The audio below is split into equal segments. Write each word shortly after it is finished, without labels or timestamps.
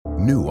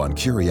New on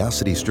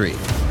Curiosity Stream.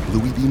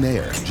 Louis B.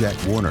 Mayer, Jack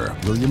Warner,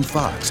 William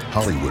Fox.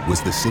 Hollywood was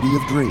the city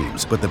of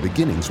dreams, but the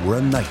beginnings were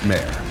a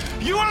nightmare.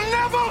 You will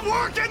never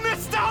work in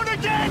this town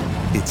again!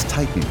 It's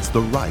Titans,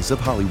 the rise of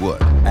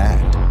Hollywood.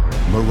 And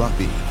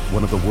Merapi,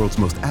 one of the world's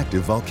most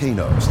active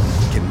volcanoes.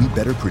 Can we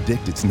better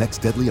predict its next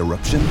deadly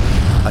eruption?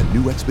 A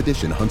new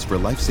expedition hunts for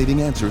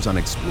life-saving answers on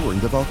exploring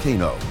the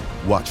volcano.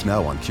 Watch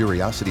now on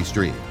Curiosity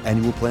Stream.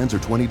 Annual plans are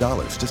 $20,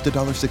 just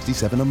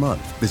 $1.67 a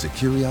month. Visit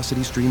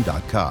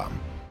curiositystream.com.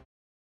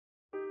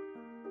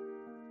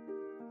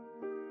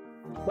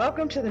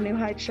 Welcome to the New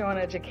Heights Show on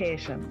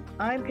Education.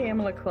 I'm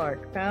Pamela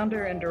Clark,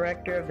 founder and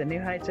director of the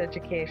New Heights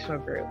Educational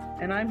Group,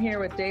 and I'm here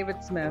with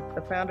David Smith,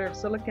 the founder of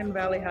Silicon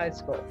Valley High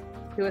School,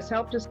 who has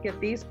helped us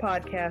get these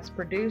podcasts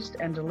produced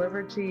and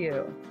delivered to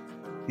you.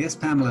 Yes,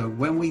 Pamela,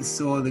 when we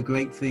saw the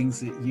great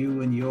things that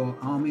you and your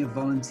army of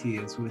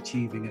volunteers were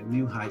achieving at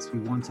New Heights, we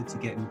wanted to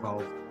get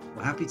involved.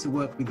 We're happy to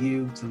work with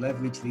you to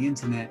leverage the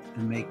internet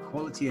and make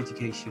quality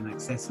education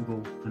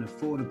accessible and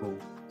affordable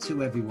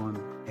to everyone,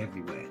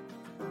 everywhere.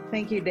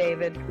 Thank you,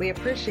 David. We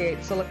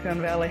appreciate Silicon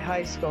Valley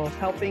High School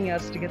helping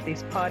us to get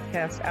these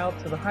podcasts out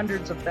to the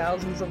hundreds of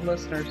thousands of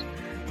listeners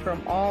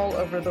from all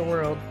over the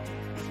world.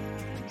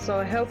 So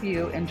I hope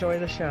you enjoy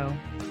the show.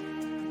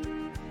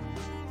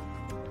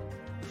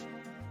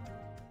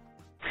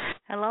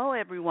 Hello,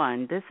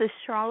 everyone. This is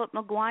Charlotte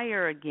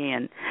McGuire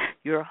again,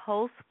 your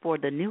host for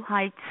the New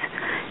Heights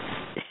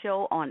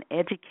Show on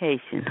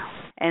Education.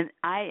 And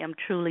I am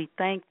truly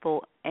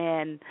thankful.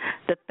 And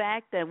the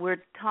fact that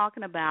we're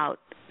talking about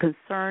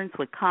concerns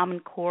with Common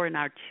Core in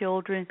our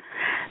children,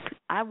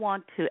 I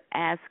want to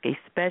ask a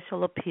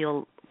special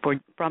appeal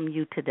from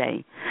you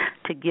today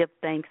to give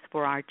thanks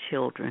for our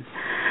children.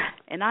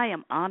 And I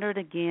am honored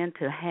again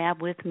to have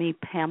with me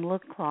Pamela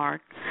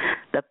Clark,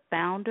 the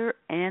founder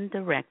and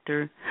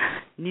director,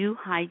 New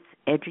Heights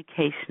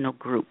Educational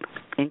Group,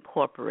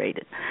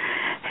 Incorporated.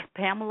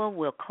 Pamela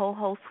will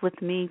co-host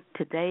with me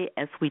today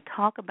as we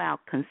talk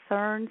about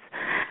concerns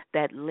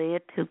that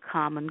led to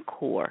Common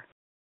Core.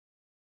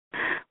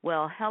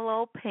 Well,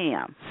 hello,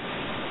 Pam.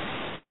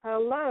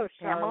 Hello,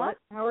 Charlotte.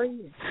 Pamela? How are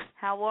you?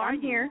 How are you?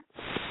 I'm here.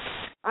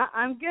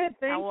 I'm good,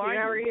 thank you. How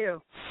are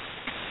you?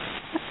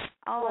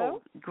 Oh,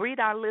 Hello? Greet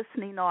our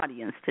listening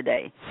audience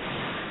today.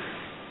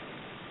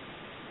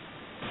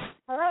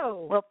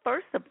 Hello. Well,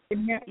 first,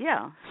 Can you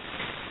yeah.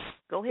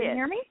 Go ahead. Can you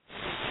hear me?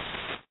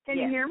 Can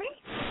you hear me?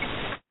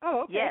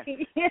 Oh,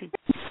 okay. Yes.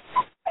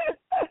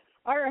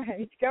 All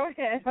right, go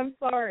ahead. I'm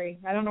sorry.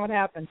 I don't know what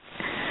happened.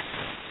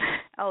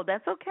 Oh,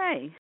 that's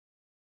okay.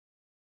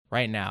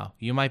 Right now,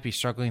 you might be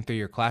struggling through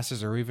your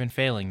classes or even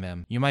failing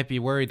them. You might be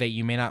worried that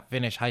you may not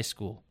finish high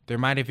school. There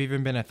might have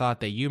even been a thought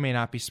that you may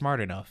not be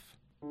smart enough.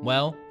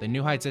 Well, the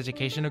New Heights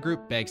Educational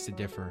Group begs to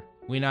differ.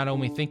 We not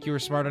only think you are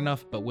smart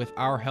enough, but with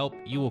our help,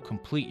 you will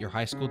complete your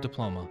high school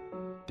diploma.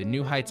 The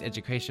New Heights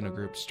Educational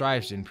Group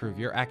strives to improve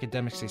your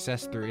academic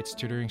success through its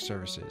tutoring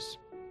services.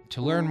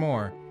 To learn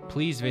more,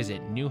 please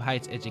visit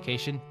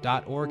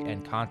newheightseducation.org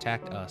and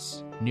contact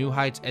us. New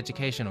Heights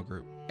Educational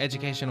Group,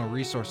 educational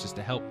resources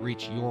to help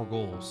reach your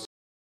goals.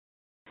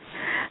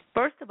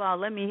 First of all,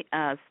 let me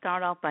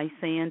start off by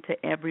saying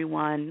to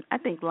everyone, I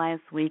think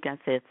last week I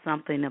said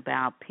something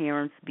about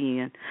parents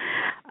being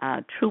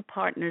true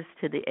partners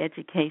to the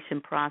education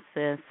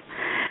process,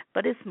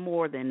 but it's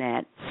more than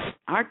that.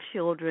 Our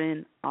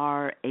children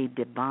are a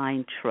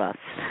divine trust.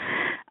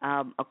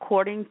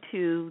 According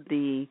to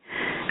the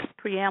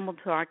preamble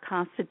to our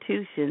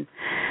Constitution,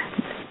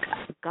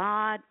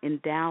 God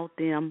endowed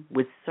them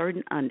with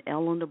certain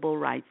unalienable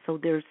rights. So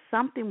there's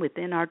something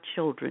within our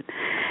children.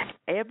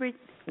 Every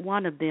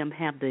one of them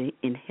have the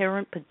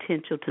inherent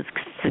potential to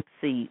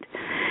succeed.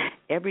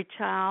 Every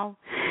child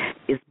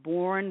is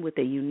born with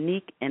a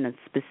unique and a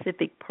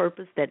specific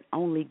purpose that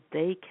only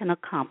they can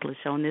accomplish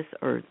on this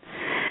earth.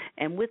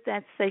 And with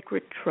that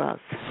sacred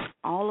trust,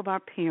 all of our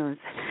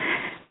parents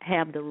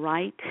have the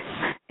right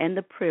and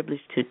the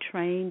privilege to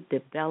train,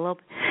 develop,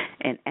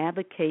 and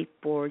advocate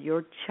for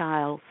your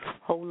child's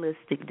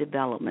holistic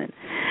development.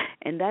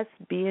 And that's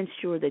being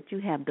sure that you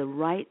have the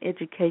right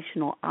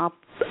educational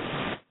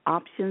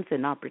options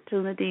and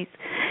opportunities,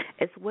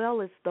 as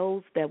well as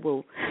those that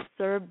will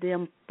serve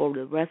them for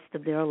the rest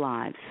of their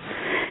lives.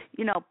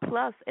 You know,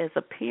 plus, as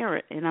a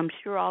parent, and I'm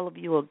sure all of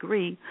you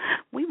agree,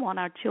 we want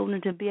our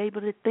children to be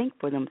able to think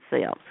for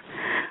themselves.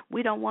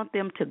 We don't want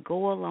them to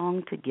go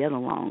along to get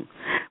along.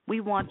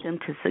 We want them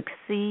to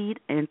succeed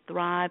and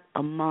thrive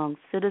among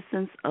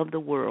citizens of the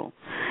world.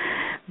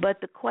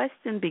 But the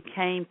question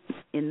became,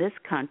 in this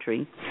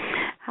country,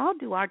 how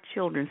do our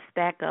children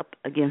stack up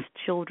against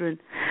children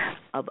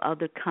of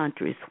other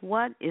countries?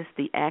 What is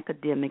the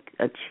academic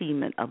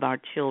achievement of our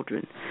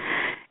children?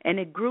 And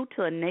it grew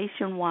to a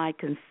nationwide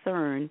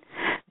concern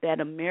that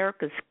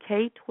America's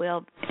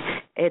K-12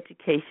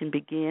 education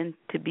began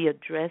to be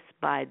addressed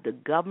by the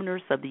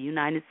governors of the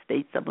United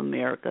States of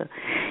America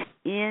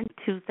in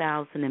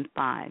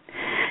 2005.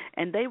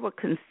 And they were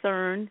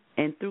concerned,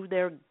 and through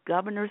their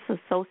Governors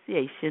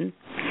Association,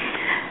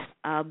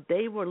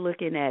 they were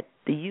looking at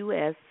the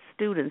U.S.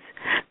 students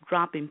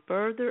dropping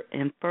further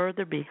and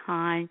further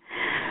behind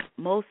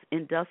most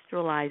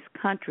industrialized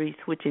countries,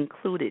 which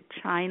included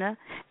China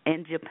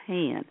and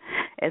Japan.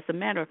 As a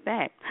matter of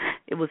fact,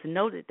 it was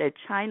noted that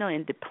China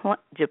and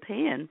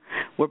Japan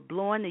were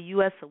blowing the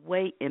U.S.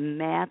 away in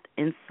math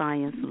and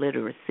science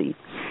literacy.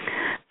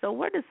 So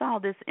where does all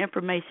this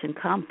information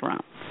come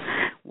from?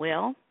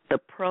 Well, the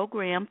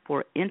Program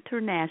for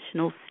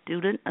International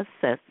Student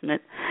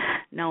Assessment,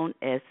 known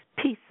as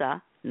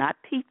PISA, not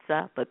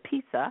pizza, but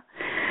PISA,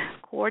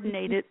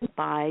 coordinated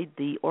by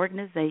the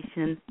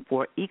Organization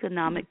for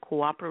Economic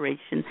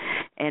Cooperation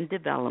and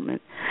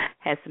Development,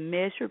 has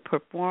measured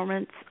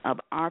performance of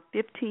our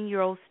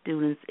 15-year-old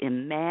students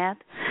in math,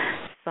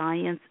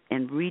 science,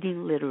 and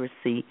reading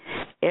literacy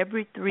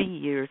every 3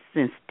 years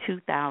since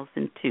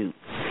 2002.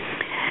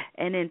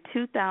 And in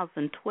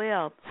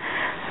 2012,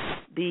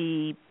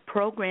 the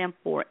Program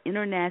for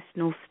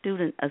International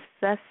Student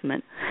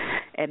Assessment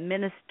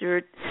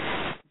administered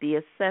the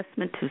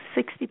assessment to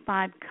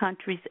 65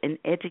 countries and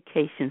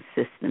education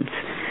systems.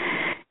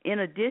 In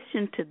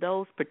addition to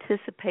those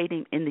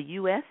participating in the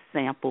U.S.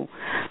 sample,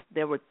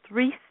 there were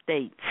 3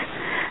 states,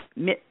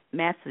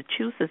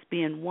 Massachusetts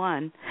being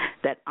one,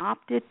 that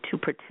opted to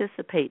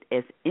participate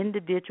as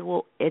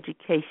individual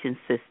education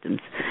systems.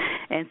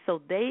 And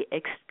so they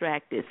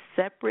extracted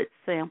separate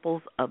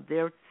samples of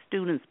their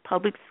students'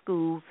 public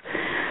schools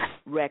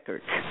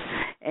records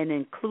and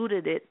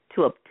included it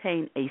to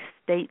obtain a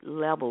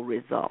state-level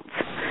result.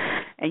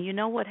 And you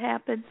know what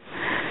happened?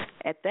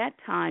 At that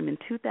time, in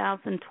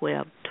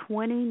 2012,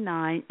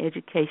 29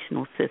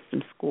 educational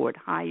systems scored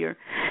higher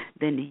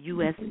than the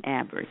U.S.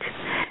 average.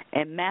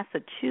 And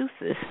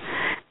Massachusetts,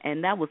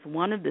 and that was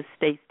one of the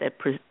states that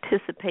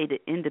participated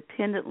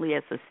independently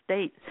as a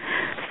state,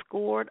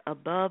 scored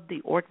above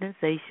the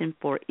Organization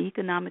for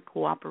Economic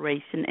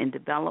Cooperation and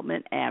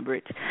Development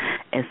average,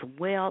 as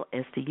well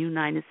as the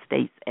United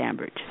States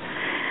average.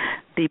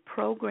 The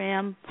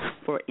Program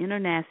for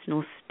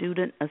International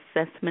Student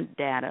Assessment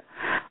data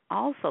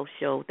also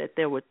showed that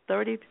there were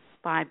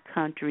 35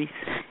 countries'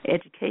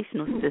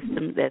 educational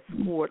systems that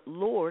scored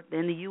lower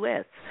than the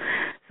U.S.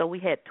 So we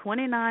had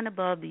 29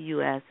 above the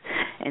U.S.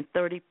 and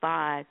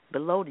 35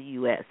 below the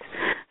U.S.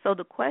 So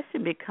the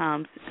question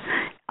becomes,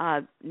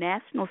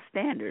 national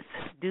standards,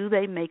 do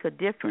they make a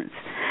difference?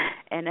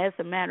 And as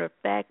a matter of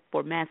fact,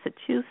 for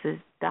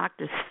Massachusetts,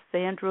 Dr.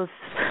 Sandra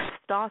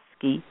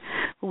Stosky,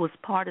 who was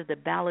part of the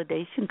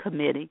validation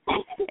committee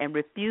and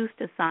refused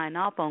to sign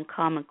off on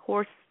Common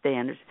Core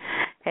standards,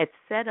 had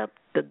set up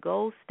the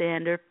gold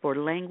standard for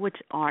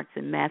language arts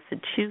in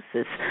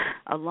Massachusetts,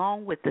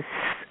 along with the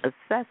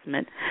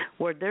assessment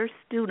where their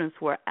students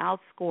were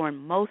outscoring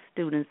most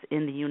students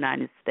in the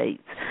United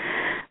States.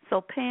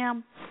 So,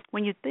 Pam,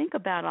 when you think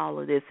about all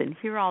of this and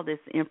hear all this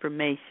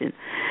information,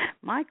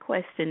 my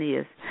question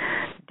is,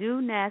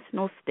 do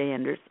national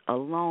standards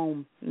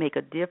alone make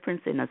a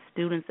difference in a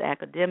student's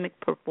academic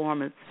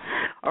performance,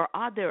 or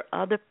are there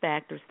other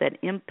factors that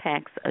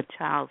impacts a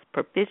child's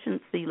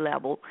proficiency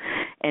level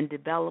and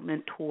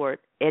development toward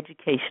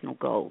educational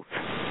goals?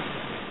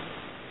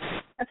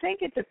 I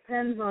think it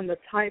depends on the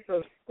type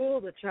of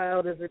school the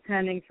child is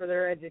attending for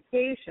their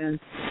education.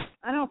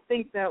 I don't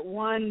think that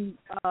one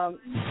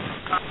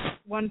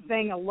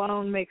thing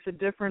alone makes a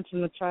difference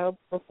in the child's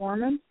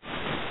performance.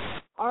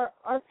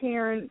 Our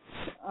parents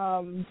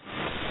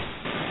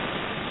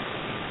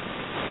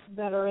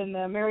that are in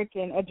the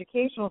American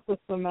educational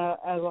system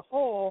as a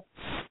whole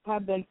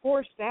have been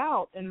forced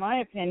out, in my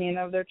opinion,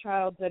 of their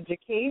child's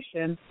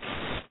education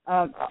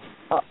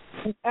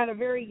at a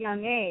very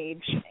young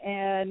age.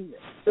 And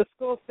the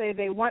schools say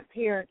they want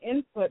parent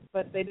input,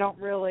 but they don't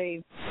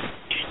really,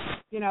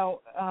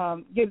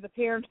 give the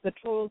parents the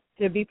tools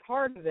to be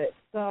part of it.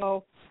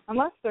 So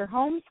unless they're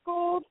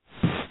homeschooled,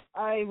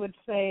 I would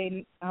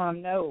say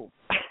no.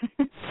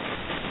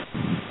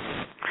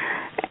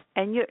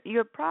 And you're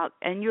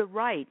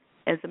right.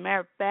 As a matter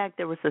of fact,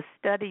 there was a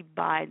study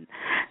by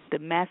the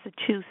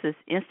Massachusetts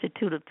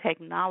Institute of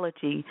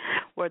Technology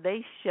where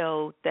they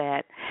showed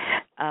that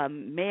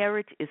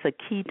marriage is a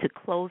key to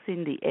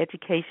closing the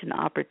education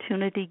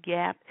opportunity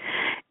gap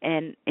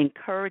and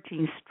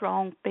encouraging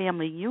strong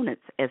family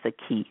units as a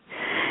key.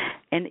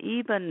 And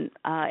even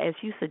as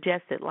you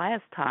suggested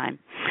last time,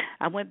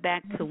 I went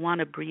back to one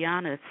of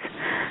Brianna's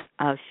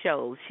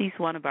shows. She's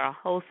one of our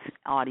host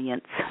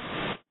audience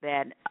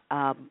that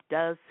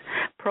does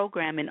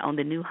programming on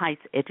the New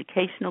Heights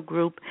Educational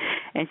Group,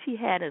 and she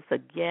had as a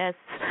guest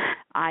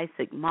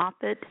Isaac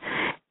Moffett,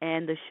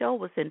 and the show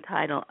was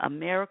entitled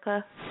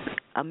American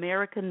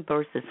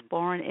versus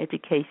Foreign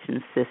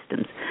Education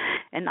Systems.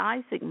 And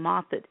Isaac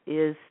Moffett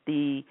is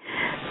the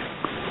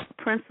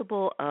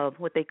principle of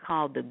what they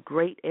call the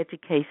Great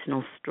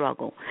Educational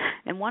Struggle.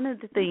 And one of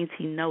the things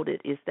he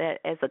noted is that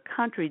as a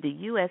country, the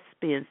U.S.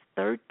 spends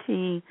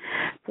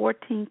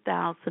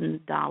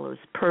 $14,000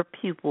 per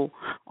pupil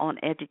on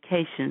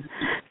education,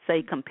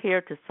 say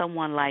compared to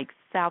someone like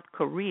South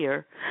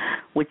Korea,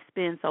 which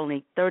spends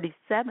only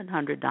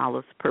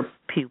 $3,700 per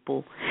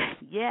pupil,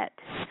 yet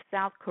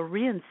South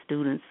Korean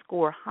students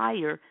score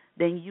higher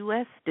than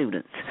U.S.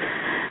 students.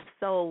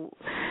 So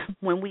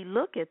when we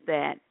look at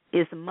that,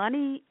 is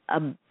money a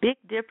big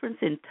difference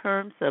in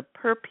terms of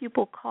per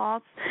pupil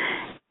costs?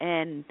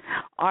 And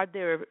are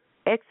there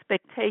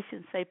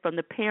expectations, say, from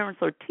the parents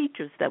or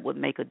teachers that would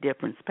make a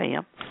difference,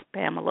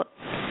 Pamela?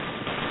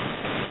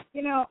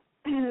 You know,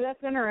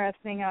 that's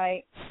interesting.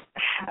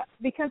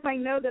 Because I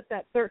know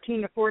that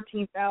 13 to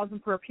 14,000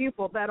 per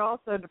pupil, that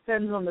also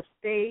depends on the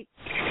state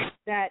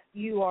that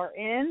you are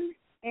in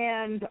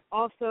and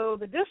also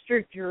the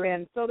district you're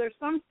in. So there's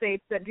some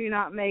states that do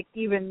not make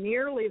even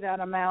nearly that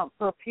amount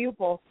per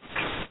pupil.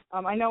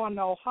 I know in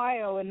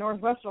Ohio, in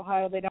Northwest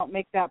Ohio, they don't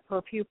make that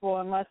per pupil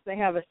unless they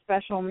have a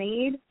special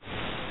need.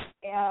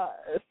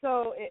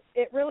 So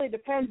it really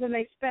depends, and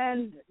they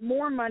spend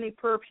more money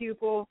per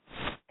pupil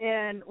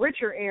in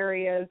richer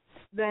areas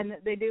than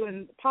they do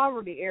in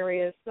poverty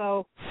areas.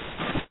 So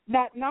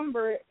that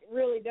number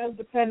really does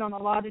depend on a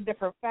lot of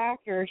different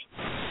factors.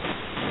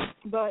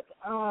 But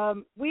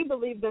we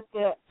believe that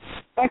the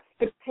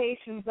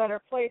expectations that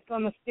are placed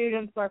on the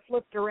students are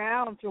flipped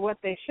around to what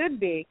they should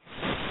be.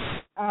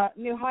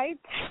 New Heights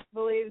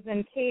believes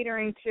in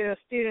catering to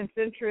students'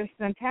 interests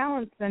and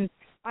talents, and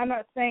I'm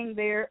not saying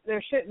there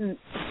shouldn't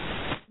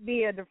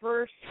be a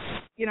diverse,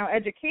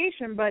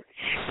 education, but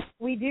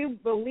we do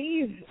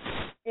believe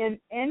in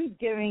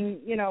giving,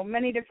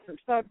 many different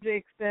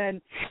subjects,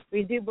 and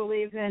we do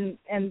believe in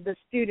the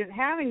student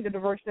having the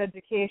diverse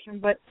education.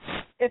 But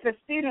if a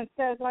student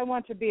says, I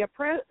want to be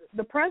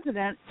the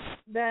president,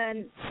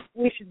 then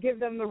we should give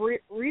them the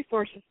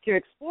resources to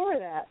explore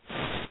that.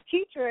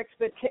 Teacher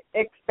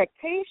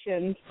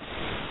expectations,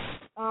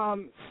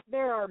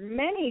 there are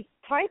many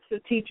types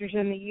of teachers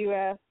in the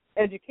U.S.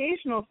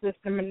 educational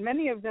system, and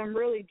many of them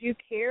really do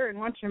care and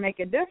want to make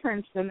a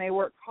difference, and they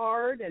work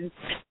hard and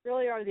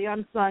really are the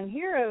unsung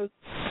heroes.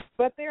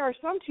 But there are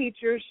some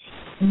teachers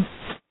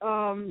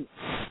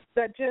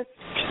that just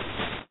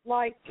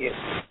like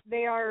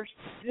there are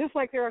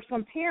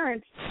some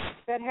parents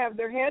that have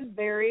their head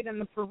buried in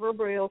the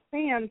proverbial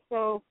sand.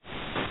 So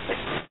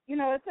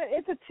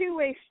it's a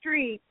two-way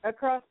street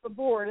across the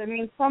board. I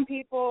mean, some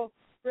people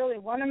really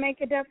want to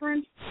make a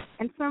difference,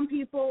 and some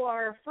people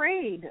are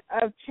afraid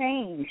of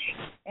change,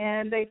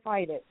 and they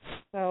fight it.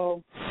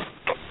 So,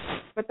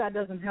 but that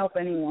doesn't help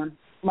anyone.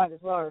 Might as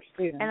well our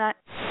students.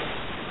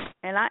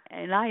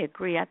 And I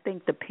agree. I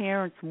think the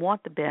parents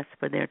want the best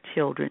for their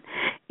children.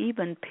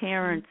 Even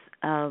parents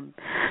of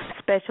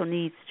special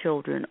needs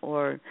children,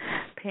 or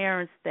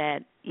parents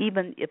that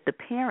even if the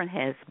parent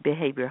has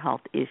behavioral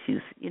health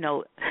issues,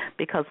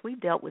 because we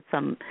dealt with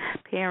some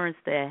parents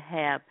that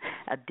have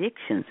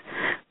addictions.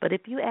 But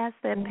if you ask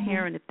that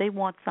parent if they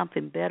want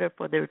something better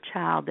for their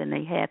child than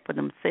they had for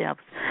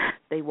themselves,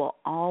 they will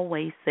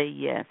always say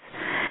yes.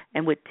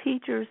 And with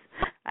teachers,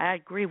 I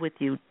agree with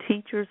you.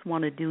 Teachers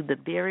want to do the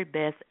very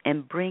best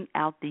and bring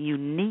out the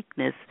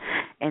uniqueness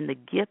and the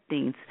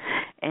giftings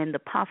and the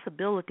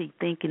possibility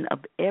thinking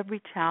of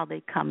every child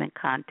they come in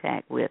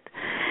contact with.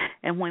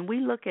 And when we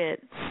look at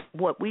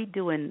what we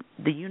do in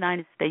the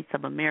United States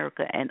of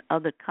America and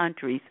other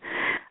countries,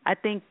 I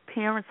think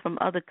parents from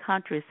other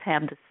countries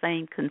have the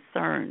same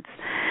concerns.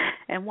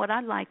 And what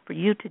I'd like for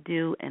you to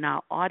do and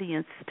our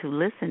audience to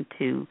listen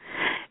to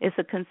is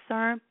a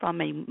concern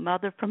from a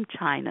mother from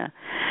China.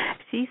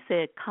 She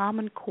said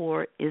Common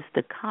Core is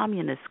the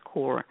communist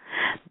core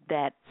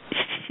that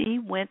she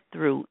went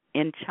through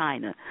in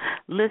China.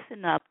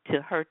 Listen up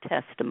to her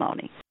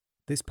testimony.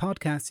 This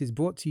podcast is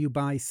brought to you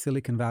by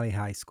Silicon Valley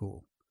High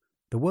School,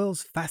 the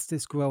world's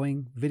fastest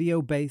growing,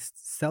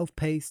 video-based,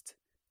 self-paced,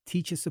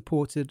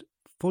 teacher-supported,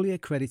 fully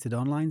accredited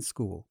online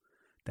school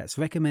that's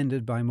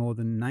recommended by more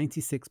than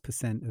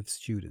 96% of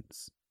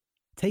students.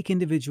 Take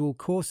individual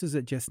courses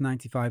at just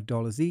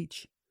 $95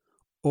 each,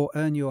 or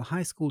earn your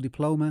high school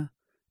diploma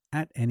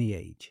at any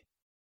age.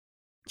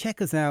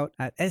 Check us out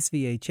at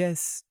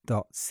svhs.co.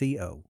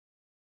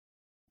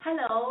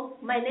 Hello,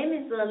 my name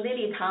is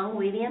Lily Tang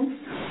Williams.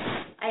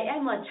 I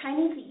am a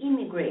Chinese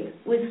immigrant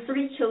with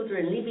 3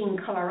 children living in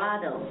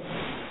Colorado.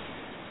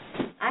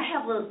 I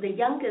have the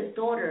youngest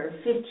daughter,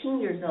 15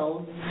 years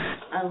old,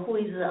 who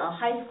is a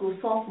high school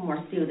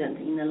sophomore student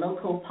in a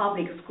local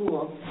public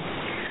school.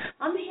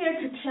 I'm here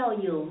to tell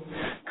you,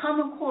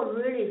 Common Core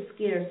really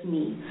scares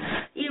me.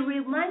 It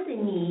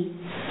reminded me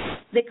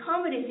the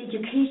communist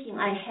education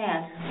I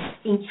had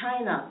in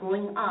China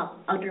growing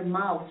up under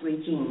Mao's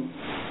regime.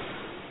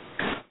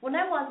 When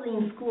I was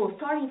in school,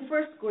 starting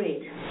first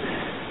grade,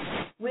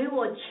 we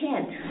would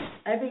chant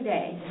every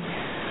day,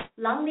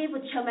 "Long live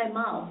Chairman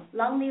Mao,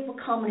 long live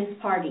Communist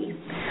Party."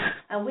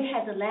 And we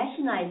had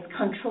nationalized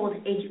controlled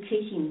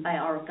education by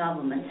our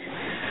government,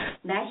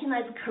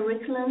 nationalized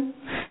curriculum,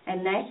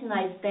 and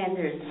nationalized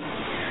standards.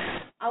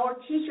 Our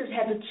teachers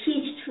had to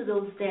teach to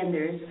those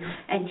standards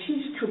and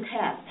teach to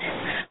test.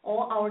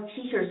 All our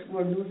teachers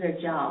will lose their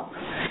job.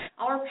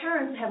 Our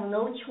parents have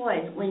no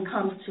choice when it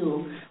comes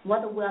to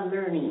what we are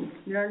learning.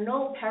 There are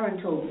no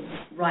parental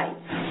rights.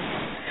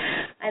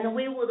 And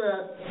we would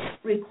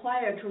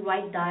require to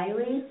write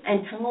diaries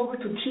and turn over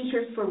to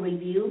teachers for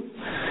review.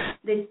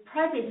 The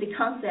privacy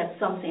concept,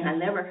 something I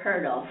never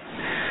heard of.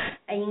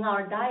 And in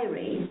our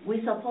diary,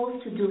 we're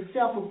supposed to do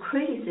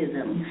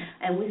self-criticism,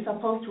 and we're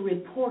supposed to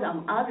report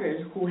on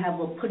others who have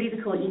a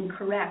politically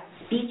incorrect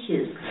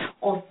speeches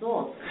or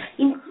thoughts,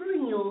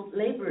 including your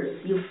neighbors,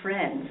 your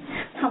friends,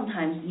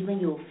 sometimes even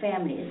your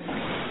families.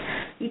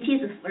 It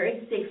is a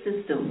very sick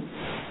system.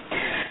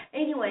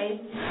 Anyway,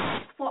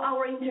 for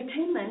our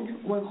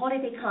entertainment, when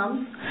holiday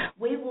comes,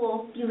 we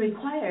will be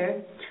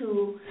required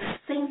to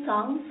sing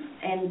songs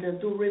and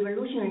do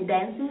revolutionary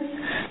dances,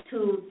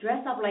 to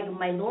dress up like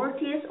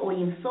minorities or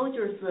in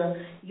soldiers'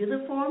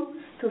 uniform,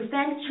 to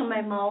thank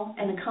Chiang Mao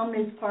and the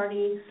Communist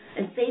Party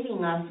and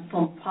saving us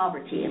from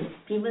poverty.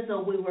 Even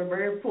though we were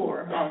very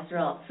poor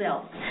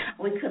ourselves,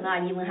 we could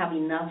not even have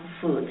enough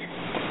food.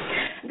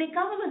 The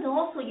government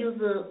also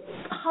uses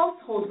a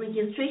household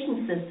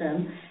registration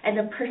system and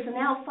a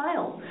personnel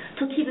file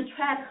to keep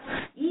track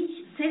each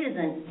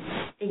citizen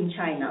in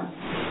China.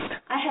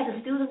 I had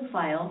a student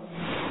file.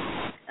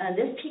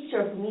 This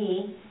picture of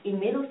me in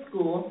middle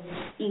school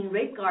in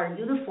Red Guard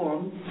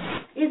uniform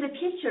is a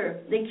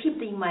picture they keep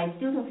in my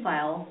student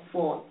file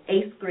for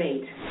 8th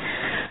grade.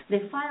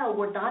 The file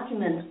will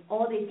document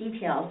all the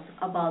details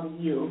about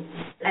you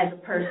as a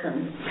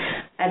person,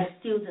 as a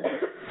student,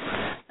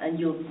 and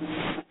your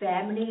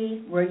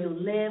family, where you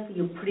live,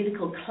 your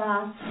political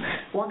class,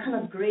 what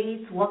kind of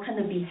grades, what kind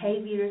of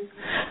behaviors,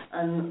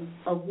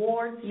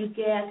 awards you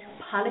get,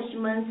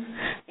 punishments,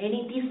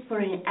 any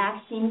disciplinary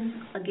actions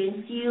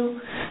against you,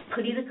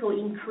 political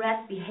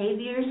incorrect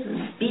behaviors,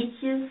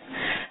 speeches,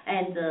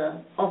 and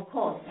of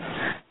course,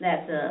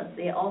 that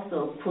they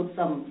also put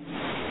some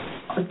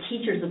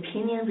teacher's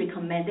opinion,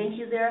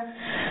 recommendation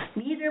there.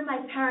 Neither my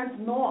parents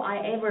nor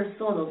I ever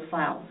saw those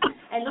files.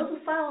 And those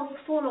files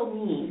follow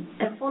me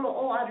and follow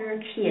all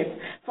other kids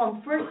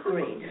from 1st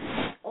grade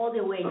all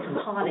the way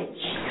to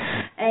college,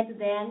 and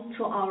then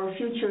to our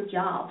future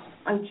jobs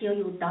until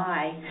you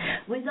die.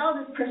 Without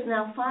this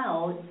personnel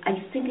file, I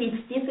think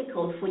it's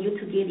difficult for you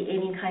to get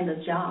any kind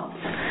of job.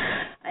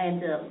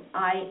 And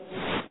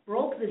I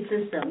broke the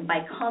system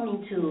by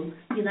coming to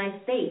the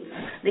United States.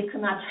 They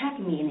could not track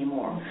me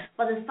anymore.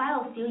 But the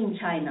file is still in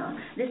China.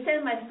 They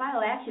sent my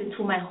file actually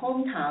to my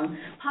hometown,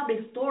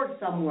 probably stored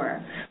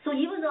somewhere. So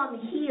even though I'm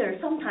here,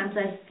 sometimes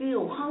I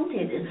feel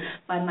haunted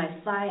by my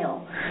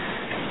file.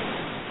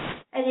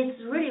 And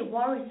it's really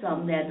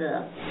worrisome that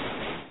the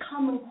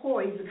Common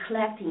Core is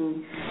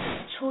collecting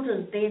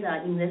children's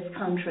data in this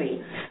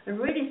country. It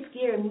really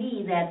scared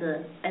me that,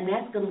 and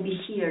that's going to be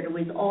shared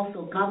with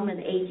also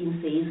government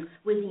agencies,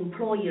 with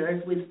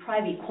employers, with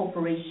private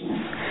corporations.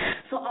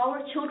 So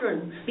our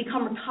children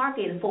become a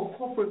target for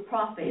corporate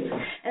profit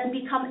and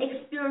become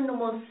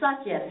experimental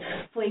subjects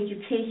for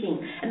education.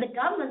 And the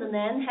government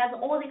then has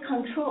all the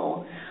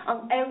control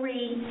on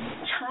every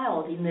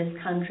child in this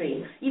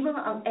country, even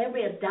on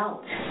every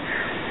adult.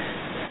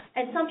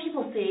 And some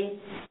people say,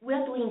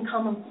 we're doing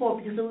Common Core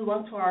because we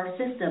want our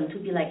system to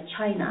be like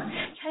China.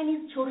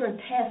 Chinese children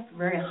test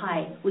very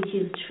high, which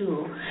is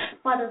true,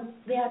 but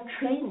they are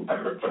trained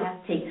to be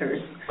test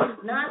takers,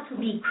 not to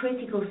be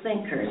critical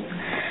thinkers.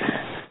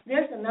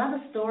 There's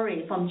another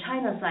story from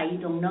China's side you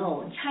don't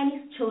know.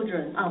 Chinese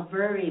children are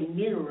very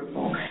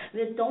miserable.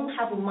 They don't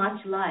have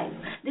much life.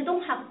 They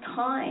don't have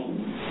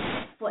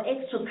time for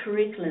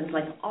extracurriculars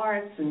like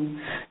arts and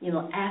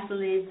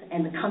athletes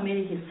and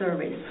community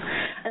service.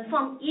 And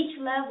from each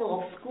level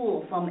of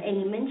school, from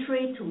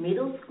elementary to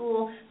middle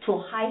school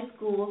to high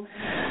school,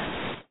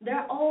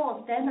 they're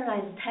all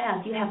standardized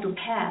tests you have to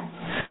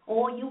pass,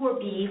 or you will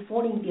be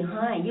falling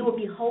behind. You will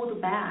be held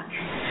back.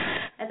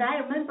 And I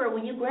remember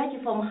when you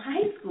graduate from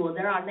high school,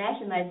 there are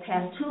nationalized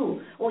tests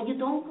too, or you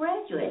don't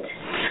graduate.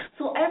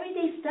 So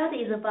everyday study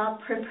is about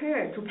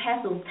prepare to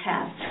pass those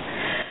tests.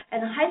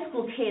 And high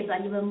school kids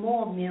are even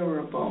more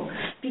miserable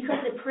because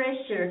the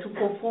pressure to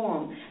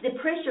perform, the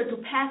pressure to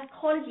pass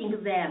college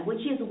exam, which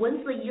is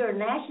once a year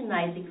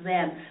nationalized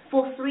exam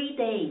for 3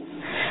 days.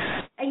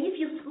 And if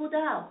you screwed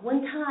up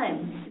one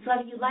time, it's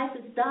like your life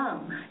is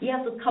done. You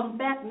have to come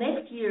back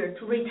next year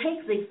to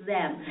retake the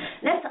exam.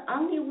 That's the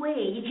only way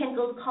you can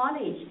go to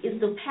college, is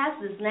to pass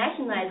this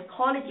nationalized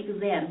college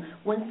exam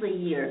once a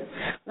year.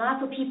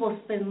 Lots of people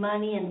spend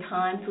money and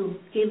time to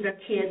give their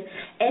kids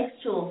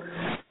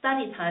extra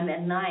study time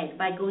at night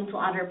by going to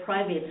other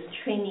private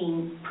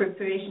training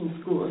preparation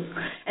schools.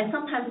 And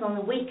sometimes on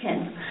the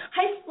weekends,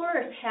 high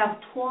schoolers have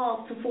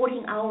 12 to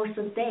 14 hours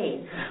a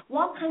day.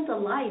 What kind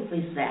of life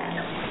is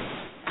that?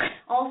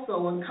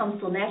 Also, when it comes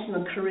to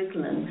national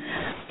curriculum,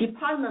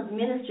 Department of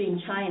Ministry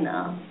in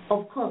China,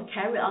 of course,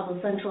 carry out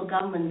the central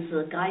government's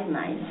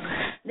guidelines.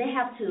 They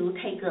have to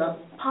take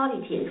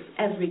politics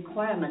as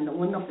requirement,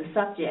 one of the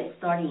subjects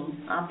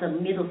starting after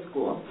middle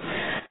school.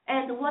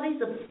 And what is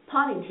the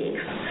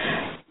politics?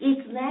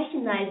 It's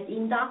nationalized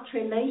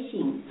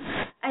indoctrination.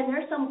 And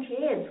there are some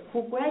kids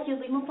who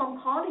graduate even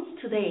from college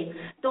today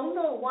don't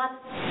know what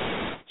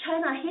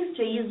China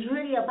history is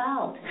really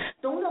about,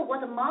 don't know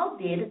what Mao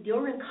did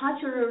during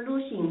Cultural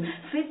Revolution.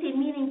 50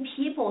 million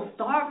people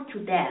starved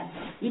to death,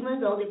 even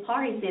though the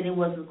party said it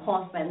was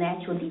caused by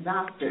natural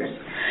disasters.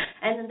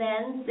 And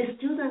then the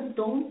students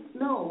don't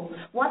know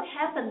what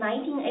happened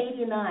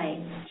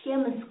 1989,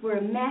 Tiananmen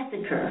Square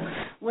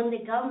massacre, when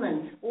the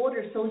government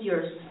ordered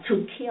soldiers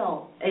to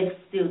kill its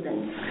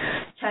students.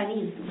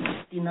 Chinese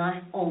did not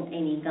own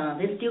any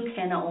guns. They still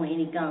cannot own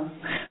any guns.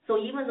 So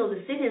even though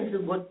the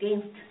citizens were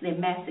against the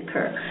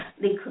massacre,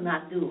 they could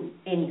not do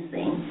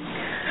anything.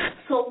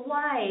 So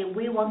why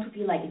we want to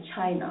be like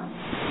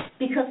China?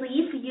 Because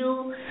if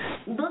you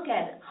look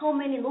at how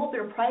many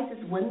Nobel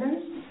Prizes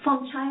winners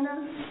from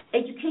China,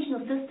 educational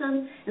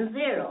system,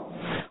 0.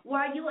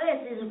 While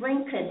U.S. is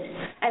ranked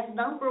as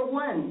number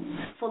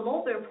 1 for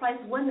Nobel Prize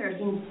winners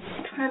in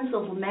terms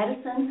of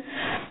medicine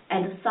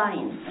and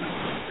science.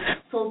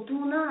 So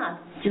do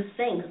not just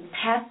think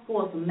test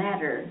scores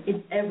matter.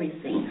 It's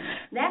everything.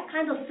 That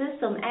kind of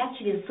system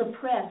actually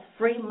suppresses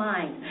free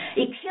mind.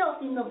 It kills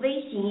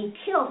innovation. It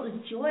kills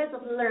the joys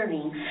of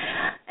learning.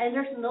 And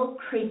there's no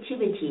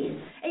creativity.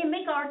 And it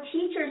makes our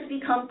teachers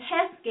become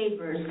test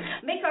givers,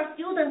 make our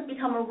students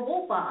become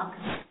robots,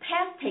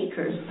 test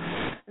takers.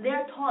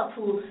 They're taught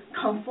to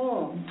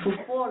conform, to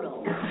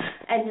follow,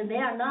 and they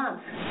are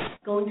not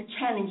going to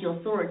challenge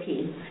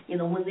authority,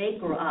 when they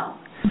grow up.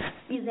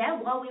 Is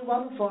that what we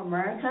want for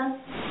America?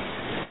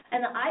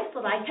 And I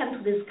thought I came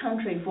to this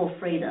country for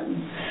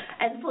freedom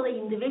and for the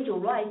individual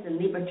rights and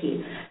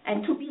liberty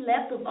and to be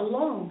left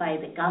alone by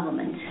the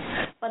government.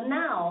 But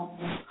now,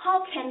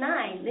 how can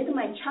I let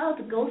my child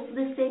go through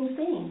the same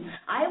thing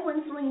I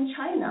went through in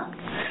China?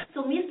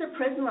 So Mr.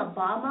 President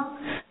Obama,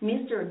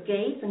 Mr.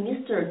 Gates, and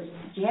Mr.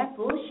 Jeb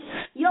Bush,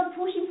 you're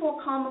pushing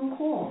for Common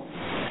Core.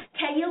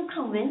 Can you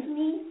convince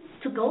me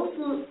to go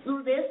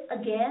through this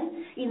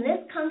again in this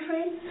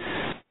country?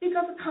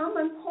 Because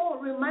Common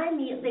Core remind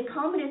me of the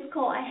Communist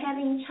Core I had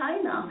in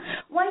China.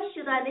 Why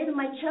should I let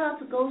my child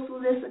to go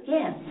through this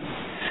again?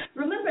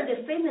 Remember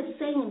the famous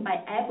saying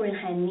by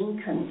Abraham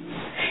Lincoln.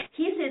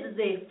 He said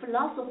the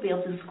philosophy of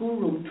the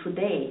schoolroom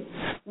today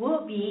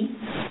will be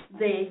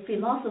the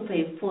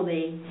philosophy for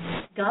the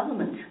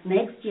government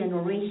next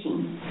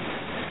generation.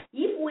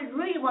 If we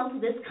really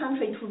want this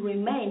country to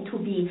remain to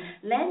be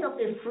land of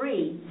the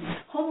free,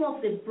 home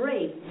of the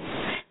brave,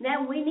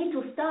 then we need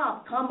to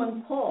stop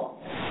Common Core.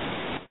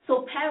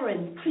 So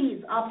parents,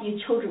 please opt your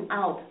children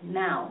out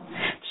now.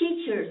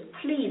 Teachers,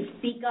 please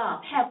speak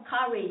up, have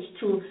courage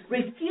to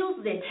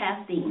refuse the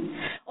testing.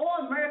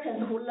 All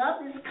Americans who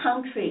love this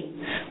country,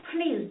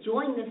 please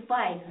join the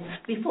fight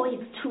before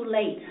it's too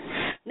late.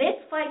 Let's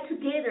fight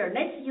together.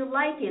 Let's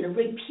unite it,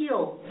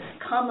 repeal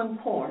Common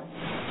Core.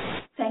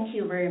 Thank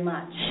you very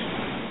much.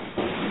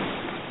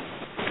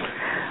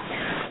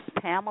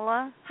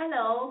 Pamela?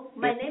 Hello,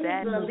 my name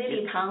is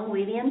Lily Tang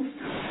Williams.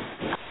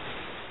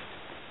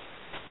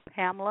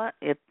 Pamela,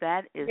 if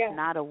that is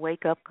not a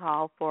wake-up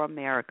call for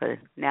America.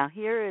 Now,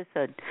 here is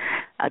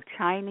a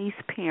Chinese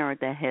parent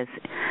that has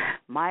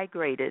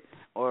migrated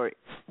or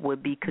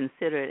would be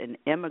considered an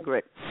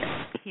immigrant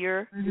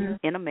here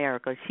in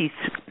America. She's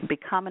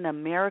become an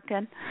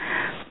American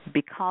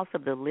because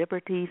of the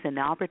liberties and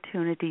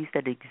opportunities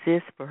that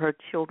exist for her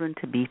children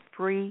to be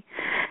free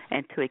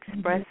and to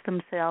express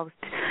themselves,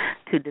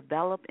 to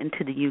develop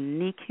into the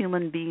unique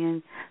human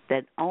being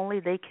that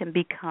only they can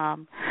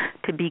become,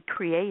 to be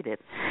creative.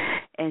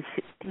 And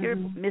here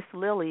Miss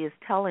Lily is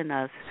telling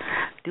us,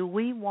 do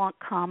we want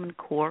Common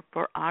Core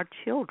for our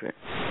children?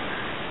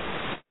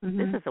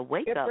 This is a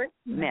wake-up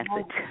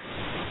message.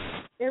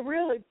 It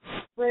really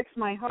breaks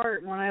my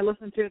heart. When I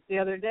listened to it the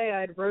other day,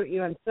 I wrote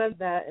you and said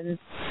that. And,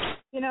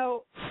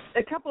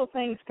 a couple of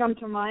things come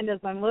to mind as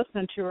I'm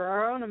listening to her.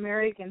 Our own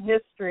American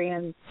history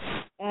and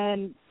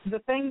the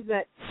things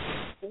that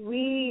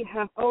we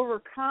have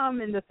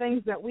overcome and the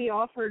things that we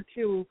offer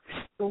to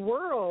the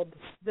world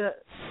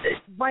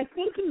by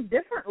thinking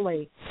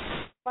differently,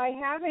 by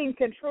having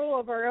control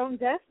of our own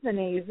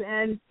destinies.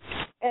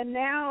 And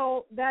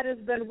now that has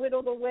been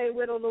whittled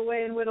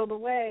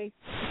away.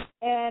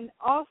 And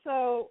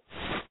also,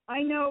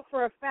 I know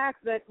for a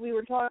fact that we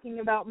were talking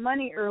about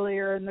money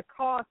earlier and the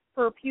cost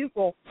per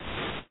pupil.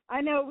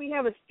 I know we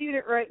have a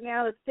student right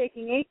now that's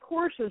taking 8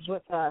 courses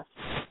with us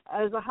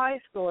as a high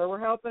schooler. We're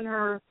helping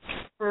her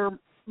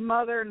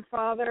mother and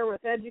father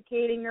with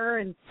educating her,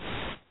 and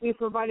we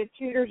provided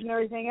tutors and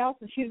everything else,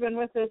 and she's been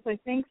with us, I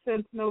think,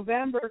 since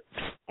November,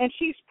 and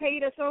she's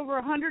paid us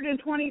over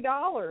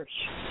 $120.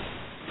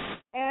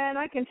 And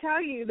I can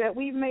tell you that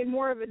we've made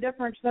more of a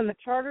difference than the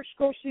charter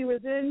school she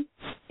was in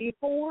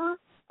before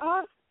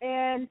us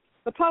and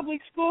the public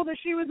school that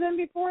she was in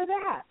before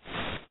that.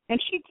 And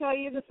she'd tell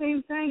you the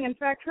same thing. In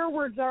fact, her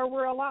words are,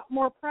 we're a lot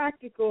more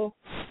practical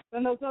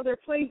than those other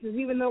places,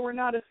 even though we're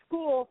not a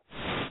school.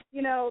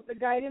 The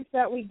guidance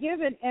that we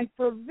give it, and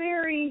for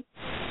very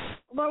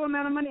low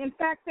amount of money. In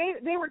fact,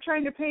 they were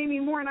trying to pay me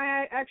more, and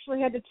I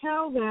actually had to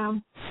tell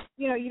them,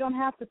 you don't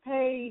have to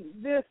pay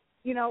this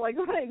You know, like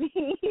what I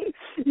mean?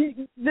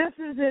 This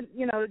isn't,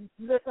 you know,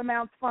 this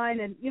amount's fine,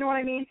 and you know what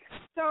I mean?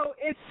 So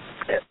it's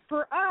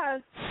for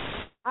us,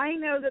 I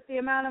know that the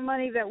amount of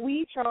money that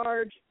we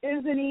charge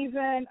isn't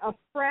even a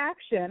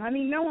fraction. I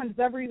mean, no one's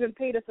ever even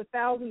paid us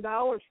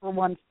 $1,000 for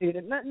one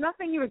student,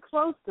 nothing even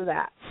close to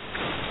that.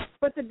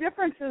 But the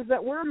differences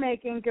that we're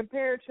making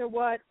compared to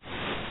what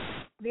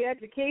the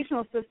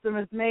educational system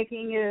is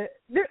making,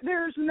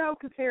 there's no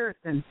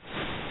comparison.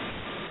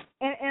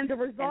 And the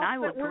results and I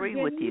that we're agree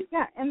getting, with you.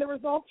 Yeah, and the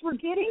results we're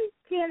getting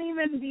can't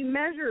even be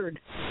measured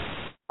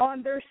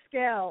on their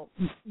scale.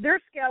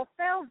 Their scale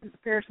fails in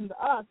comparison to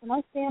us, and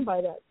I stand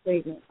by that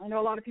statement. I know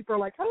a lot of people are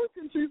like, how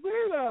can she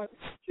say that?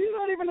 She's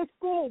not even in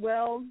school.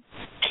 Well,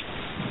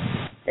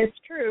 it's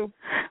true.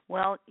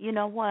 Well, you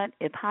know what?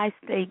 If high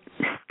state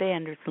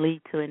standards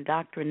lead to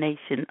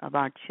indoctrination of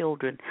our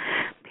children,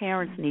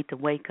 parents need to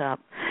wake up.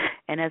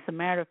 And as a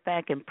matter of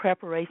fact, in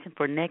preparation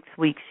for next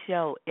week's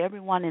show,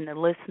 everyone in the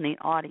listening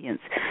audience,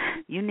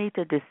 you need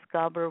to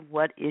discover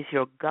what is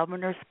your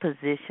governor's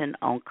position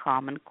on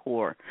Common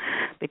Core.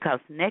 Because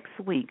next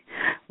week,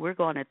 we're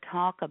going to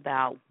talk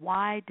about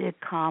why did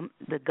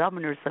the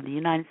governors of the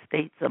United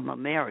States of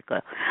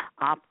America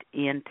opt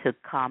into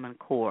Common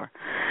Core.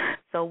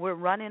 So we're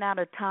running out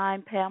of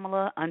time,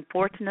 Pamela.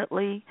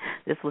 Unfortunately,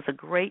 this was a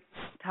great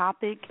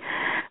topic.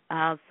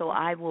 So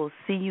I will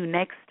see you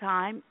next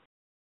time.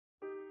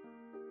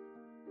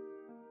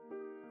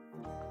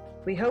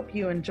 We hope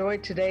you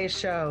enjoyed today's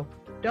show.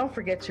 Don't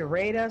forget to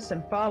rate us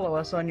and follow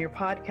us on your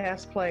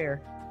podcast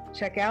player.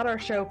 Check out our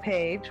show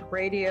page,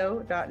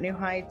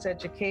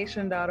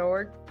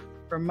 radio.newheightseducation.org,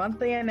 for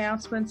monthly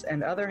announcements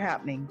and other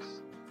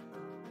happenings.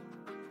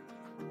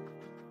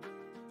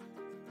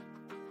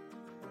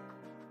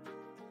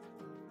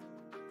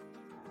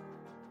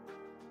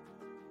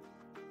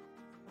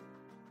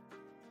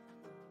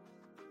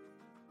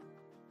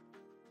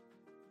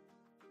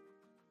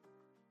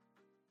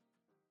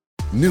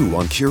 New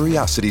on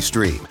Curiosity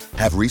Stream.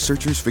 Have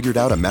researchers figured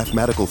out a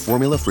mathematical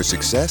formula for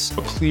success?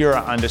 A clearer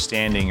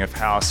understanding of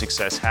how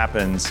success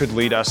happens could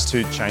lead us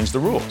to change the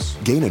rules.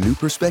 Gain a new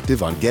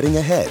perspective on getting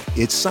ahead.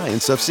 It's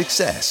Science of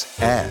Success.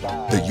 And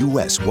the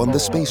U.S. won the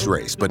space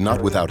race, but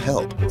not without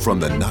help from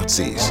the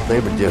Nazis. They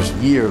were just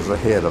years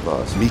ahead of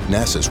us. Meet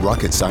NASA's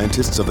rocket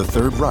scientists of the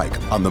Third Reich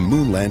on the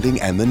moon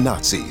landing and the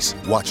Nazis.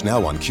 Watch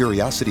now on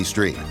Curiosity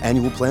Stream.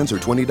 Annual plans are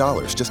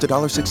 $20, just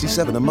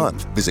 $1.67 a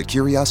month. Visit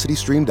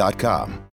curiositystream.com.